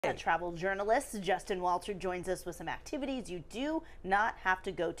A travel journalist, Justin Walter, joins us with some activities you do not have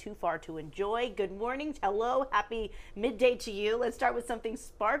to go too far to enjoy. Good morning, hello, happy midday to you. Let's start with something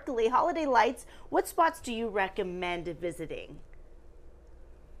sparkly, holiday lights. What spots do you recommend visiting?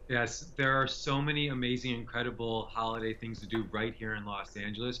 Yes, there are so many amazing, incredible holiday things to do right here in Los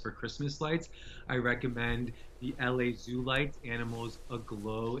Angeles for Christmas lights. I recommend the LA Zoo Lights Animals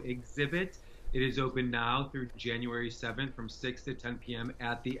Aglow exhibit. It is open now through January 7th from 6 to 10 p.m.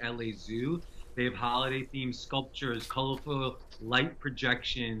 at the LA Zoo. They have holiday-themed sculptures, colorful light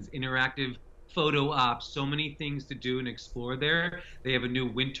projections, interactive photo ops, so many things to do and explore there. They have a new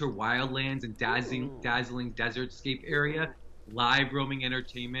winter wildlands and dazzling desertscape area, live roaming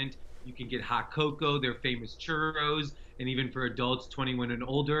entertainment. You can get hot cocoa, their famous churros, and even for adults 21 and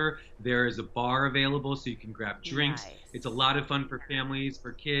older, there is a bar available so you can grab drinks. Nice. It's a lot of fun for families,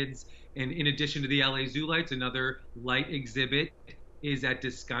 for kids. And in addition to the LA Zoo Lights, another light exhibit is at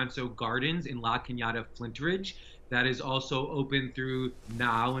Descanso Gardens in La Cañada, Flintridge. That is also open through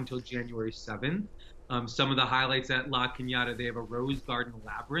now until January 7th. Some of the highlights at La Cañada, they have a rose garden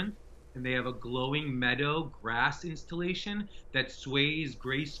labyrinth, and they have a glowing meadow grass installation that sways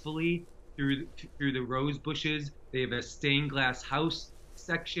gracefully through the rose bushes. They have a stained glass house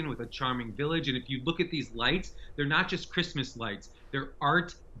section with a charming village. And if you look at these lights, they're not just Christmas lights. They're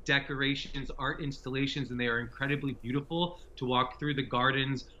art decorations, art installations, and they are incredibly beautiful to walk through the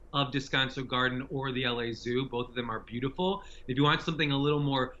gardens of Descanso Garden or the LA Zoo. Both of them are beautiful. If you want something a little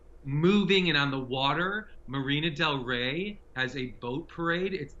more moving and on the water, Marina del Rey has a boat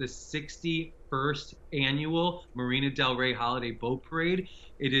parade. It's the 61st annual Marina del Rey Holiday Boat Parade.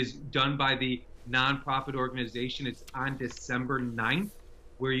 It is done by the nonprofit organization. It's on December 9th,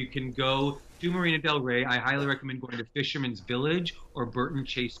 where you can go to Marina del Rey. I highly recommend going to Fisherman's Village or Burton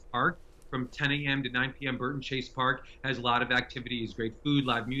Chase Park. From 10 a.m. to 9 p.m., Burton Chase Park has a lot of activities, great food,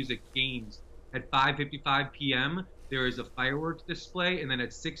 live music, games. At 5:55 p.m., there is a fireworks display, and then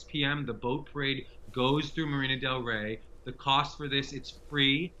at 6 p.m., the boat parade goes through Marina del Rey. The cost for this, it's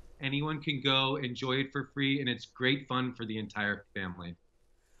free. Anyone can go, enjoy it for free, and it's great fun for the entire family.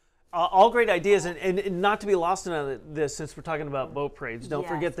 All great ideas, and not to be lost in this, since we're talking about boat parades, don't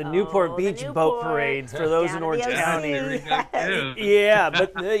forget the Newport Beach boat parades for those in Orange County. Yeah,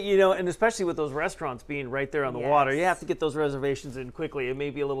 but you know, and especially with those restaurants being right there on the water, you have to get those reservations in quickly. It may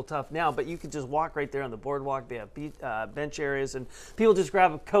be a little tough now, but you can just walk right there on the boardwalk. They have bench areas, and people just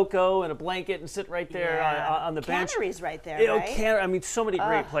grab a cocoa and a blanket and sit right there on the bench. Canneries right there, right? I mean, so many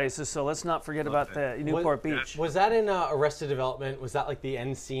great places. So let's not forget about the Newport Beach. Was that in Arrested Development? Was that like the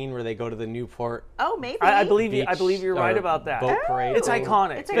end scene where they go to the Newport? Oh, maybe. I believe you're right about that. Boat parade. It's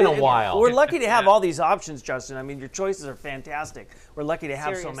iconic. It's been a while. We're lucky to have all these options, Justin. I mean, your choices are fantastic. We're lucky to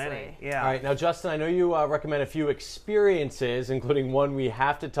have so many. Yeah. All right, now Justin, I know you recommend a few experiences, including one we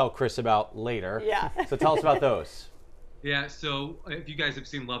have to tell Chris about later. Yeah. So tell us about those. Yeah, so if you guys have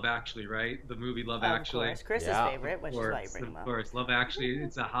seen Love Actually, right? The movie Love Actually. Of course, Chris's favorite, which is why you bring him up. Of course, Love Actually,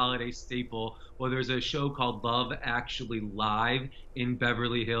 it's a holiday staple. Well, there's a show called Love Actually Live in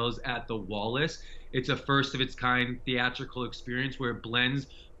Beverly Hills at the Wallace. It's a first of its kind theatrical experience where it blends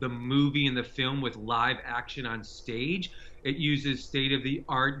the movie and the film with live action on stage. It uses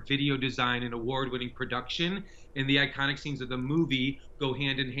state-of-the-art video design and award-winning production, and the iconic scenes of the movie go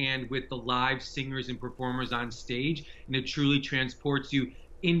hand in hand with the live singers and performers on stage, and it truly transports you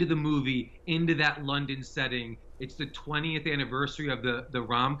into the movie, into that London setting. It's the 20th anniversary of the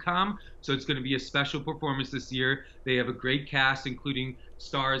rom-com, so it's going to be a special performance this year. They have a great cast, including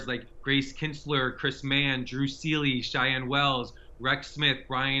stars like Grace Kinsler, Chris Mann, Drew Seeley, Cheyenne Wells, Rex Smith,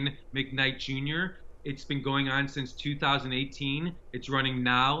 Brian McKnight Jr. It's been going on since 2018. It's running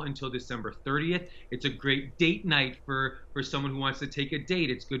now until December 30th. It's a great date night for someone who wants to take a date.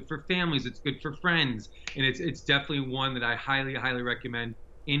 It's good for families. It's good for friends. And it's definitely one that I highly, highly recommend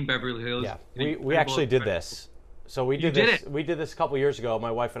in Beverly Hills. Yeah, we actually did this. So we did this. We did this a couple years ago. My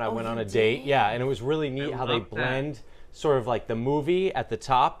wife and I went on a date. Yeah, and it was really neat how they blend sort of like the movie at the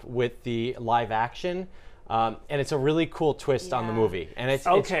top with the live action. And it's a really cool twist on the movie, and it's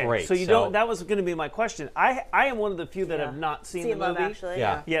great. So you don't. That was going to be my question. I am one of the few that have not seen the movie. Actually,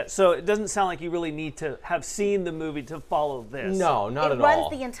 yeah. So it doesn't sound like you really need to have seen the movie to follow this. No, not at all. It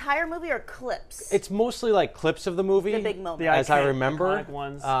runs the entire movie or clips? It's mostly like clips of the movie, the big moments, as I remember.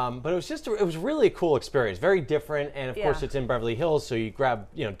 Ones. But it was really a cool experience, very different, and of course it's in Beverly Hills, so you grab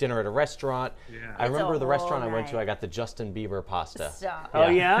dinner at a restaurant. Yeah. I remember the restaurant I went to. I got the Justin Bieber pasta. Stop. Oh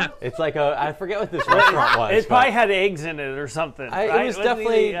yeah. It's like I forget what this restaurant was. It probably had eggs in it or something. It was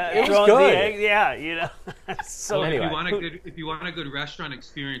definitely it was good. Yeah, you know. So anyway. If you want a good restaurant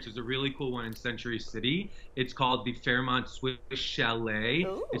experience, there's a really cool one in Century City. It's called the Fairmont Swiss Chalet.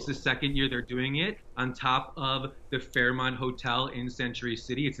 Ooh. It's the second year they're doing it on top of the Fairmont Hotel in Century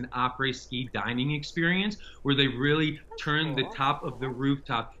City. It's an après-ski dining experience where they really turn the top of the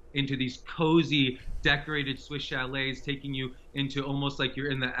rooftop into these cozy, decorated Swiss chalets, taking you into almost like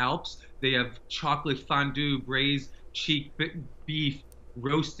you're in the Alps. They have chocolate fondue, braised cheek beef,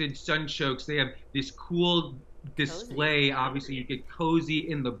 roasted sunchokes. They have this cool display. Cozy. Obviously, you get cozy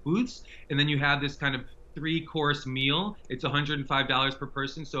in the booths, and then you have this kind of 3-course meal. It's $105 per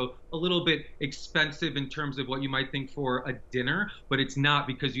person, so a little bit expensive in terms of what you might think for a dinner, but it's not,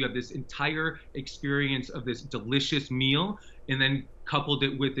 because you have this entire experience of this delicious meal, and then coupled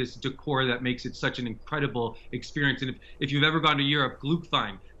it with this decor that makes it such an incredible experience. And if you've ever gone to Europe,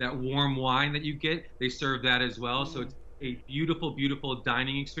 Glühwein, that warm wine that you get, they serve that as well. So it's a beautiful, beautiful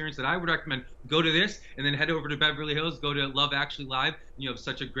dining experience that I would recommend. Go to this and then head over to Beverly Hills, go to Love Actually Live, and you have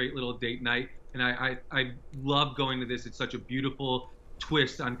such a great little date night. And I love going to this. It's such a beautiful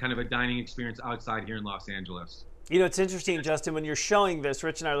twist on kind of a dining experience outside here in Los Angeles. You know, it's interesting, Justin, when you're showing this,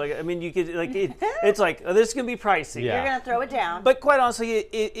 Rich and I are like, I mean, you could, like, it's like, oh, this is going to be pricey. You're going to throw it down. But quite honestly,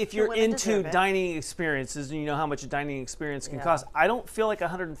 if you're into dining experiences and you know how much a dining experience can cost, I don't feel like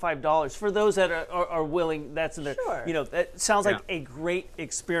 $105 for those that are willing. That's in there. Sure. You know, that sounds like a great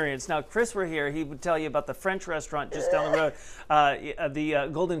experience. Now, if Chris were here, he would tell you about the French restaurant just down the road, the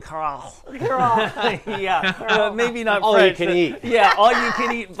Golden Corral. Yeah, maybe not all French. You can eat. Yeah, all you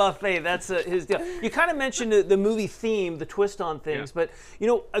can eat buffet. That's his deal. You kind of mentioned the movie theme, the twist on things, but you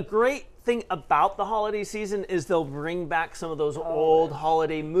know, a great thing about the holiday season is they'll bring back some of those old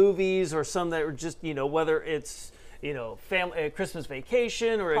holiday movies, or some that are just, you know, whether it's, you know, family, Christmas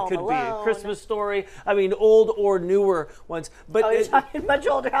Vacation, or it could be A Christmas Story. I mean, old or newer ones. But you're talking much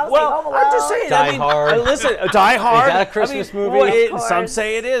older. Home Alone. I'm just saying. Die Hard. Listen, Die Hard. Is that a Christmas movie? Some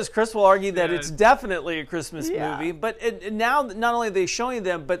say it is. Chris will argue that it's definitely a Christmas movie. But now, not only are they showing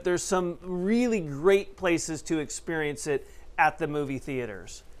them, but there's some really great places to experience it at the movie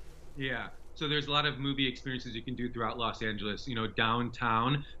theaters. Yeah. So there's a lot of movie experiences you can do throughout Los Angeles. You know,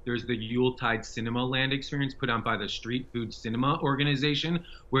 downtown, there's the Yuletide Cinema Land experience put on by the Street Food Cinema Organization,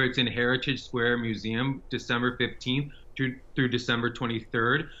 where it's in Heritage Square Museum, December 15th through December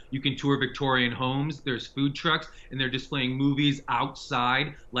 23rd. You can tour Victorian homes. There's food trucks, and they're displaying movies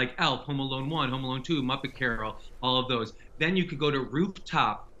outside, like Elf, Home Alone 1, Home Alone 2, Muppet Carol, all of those. Then you could go to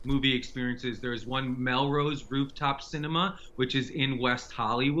rooftop movie experiences. There's one Melrose Rooftop Cinema, which is in West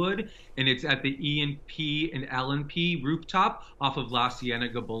Hollywood, and it's at the E&P and L&P rooftop off of La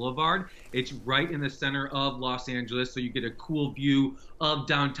Cienega Boulevard. It's right in the center of Los Angeles, so you get a cool view of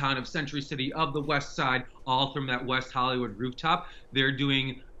downtown, of Century City, of the West Side, all from that West Hollywood rooftop. They're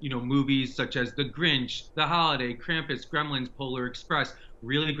doing, you know, movies such as The Grinch, The Holiday, Krampus, Gremlins, Polar Express.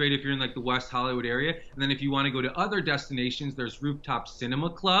 Really great if you're in like the West Hollywood area. And then if you want to go to other destinations, there's Rooftop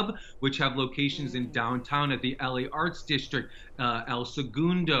Cinema Club, which have locations in downtown at the LA Arts District, El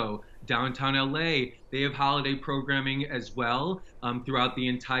Segundo, downtown LA. They have holiday programming as well throughout the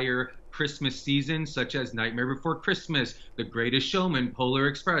entire Christmas season, such as Nightmare Before Christmas, The Greatest Showman, Polar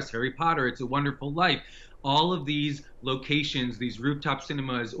Express, Harry Potter, It's a Wonderful Life. All of these locations, these rooftop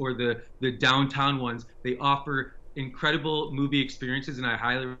cinemas or the downtown ones, they offer incredible movie experiences, and I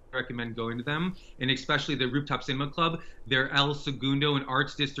highly recommend going to them. And especially the Rooftop Cinema Club, their El Segundo and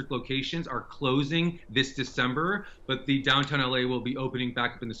Arts District locations are closing this December, but the downtown LA will be opening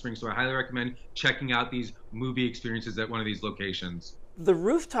back up in the spring. So I highly recommend checking out these movie experiences at one of these locations. The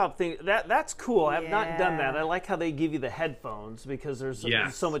rooftop thing, that's cool. I have not done that. I like how they give you the headphones, because there's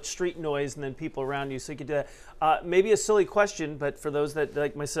so much street noise and then people around you. So you could do that. Maybe a silly question, but for those that,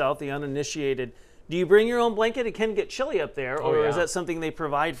 like myself, the uninitiated, do you bring your own blanket? It can get chilly up there, or is that something they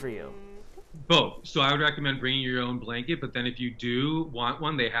provide for you? Both. So I would recommend bringing your own blanket, but then if you do want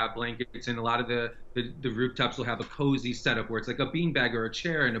one, they have blankets, and a lot of the rooftops will have a cozy setup where it's like a beanbag or a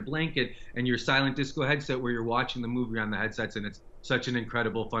chair and a blanket and your silent disco headset where you're watching the movie on the headsets, and it's such an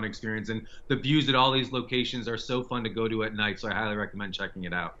incredible, fun experience. And the views at all these locations are so fun to go to at night, so I highly recommend checking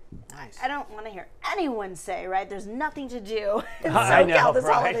it out. Nice. I don't want to hear anyone say, right, there's nothing to do in SoCal this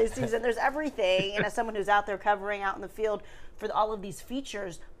holiday season. There's everything. And as someone who's out there covering out in the field for all of these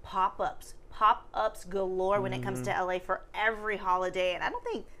features, pop-ups galore when it comes to LA for every holiday. And I don't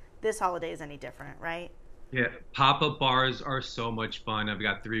think this holiday is any different, right? Yeah, pop-up bars are so much fun. I've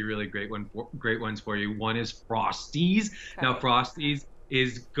got 3 really great ones for you. One is Frosty's. Okay. Now, Frosty's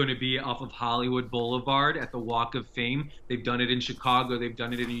is going to be off of Hollywood Boulevard at the Walk of Fame. They've done it in Chicago, they've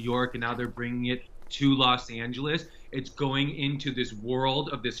done it in New York, and now they're bringing it to Los Angeles. It's going into this world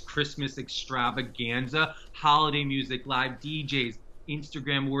of this Christmas extravaganza, holiday music, live DJs,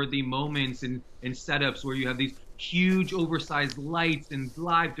 Instagram-worthy moments and setups where you have these huge oversized lights and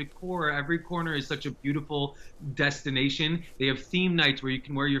live decor. Every corner is such a beautiful destination. They have theme nights where you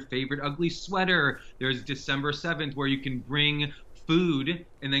can wear your favorite ugly sweater. There's December 7th where you can bring food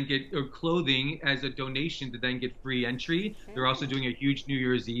and then get or clothing as a donation to then get free entry. They're also doing a huge New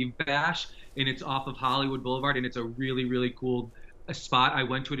Year's Eve bash, and it's off of Hollywood Boulevard, and it's a really, really cool spot. I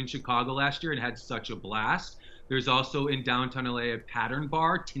went to it in Chicago last year and had such a blast. There's also in downtown LA a Pattern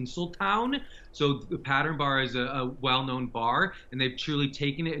Bar, Tinseltown. So the Pattern Bar is a well-known bar, and they've truly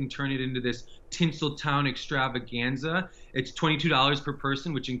taken it and turned it into this Tinseltown extravaganza. It's $22 per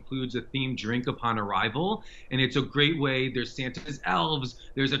person, which includes a themed drink upon arrival. And it's a great way. There's Santa's elves.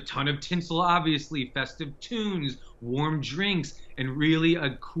 There's a ton of tinsel, obviously, festive tunes, warm drinks, and really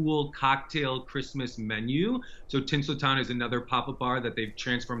a cool cocktail Christmas menu. So Tinseltown is another pop-up bar that they've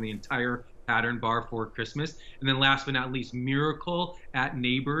transformed the entire Pattern Bar for Christmas. And then last but not least, Miracle at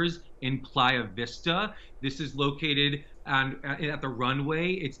Neighbors in Playa Vista. This is located at the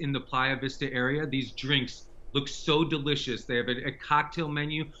runway. It's in the Playa Vista area. These drinks look so delicious. They have a cocktail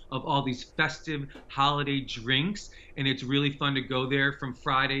menu of all these festive holiday drinks, and it's really fun to go there. From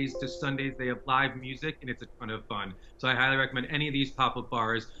Fridays to Sundays, they have live music, and it's a ton of fun. So I highly recommend any of these pop-up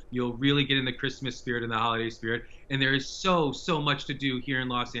bars. You'll really get in the Christmas spirit and the holiday spirit. And there is so much to do here in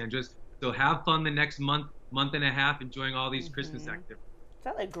Los Angeles. So have fun the next month and a half enjoying all these Christmas activities. Is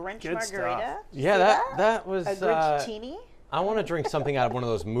that a Grinch Good margarita? Yeah, that was a Grinch teeny. I want to drink something out of one of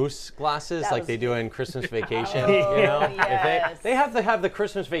those mousse glasses like they do in Christmas Vacation. Oh, you know, yes. if they have to have the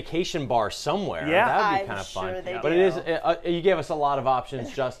Christmas Vacation bar somewhere. Yeah. That would be I'm kind of sure fun. they But do. it is. You gave us a lot of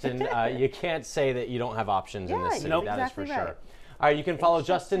options, Justin. You can't say that you don't have options in this city. you're That exactly is for right. sure. All right, you can follow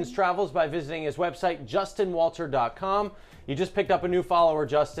Justin's travels by visiting his website, justinwalter.com. You just picked up a new follower,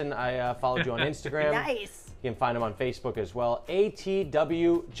 Justin. I followed you on Instagram. Nice. You can find him on Facebook as well,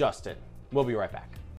 ATW Justin. We'll be right back.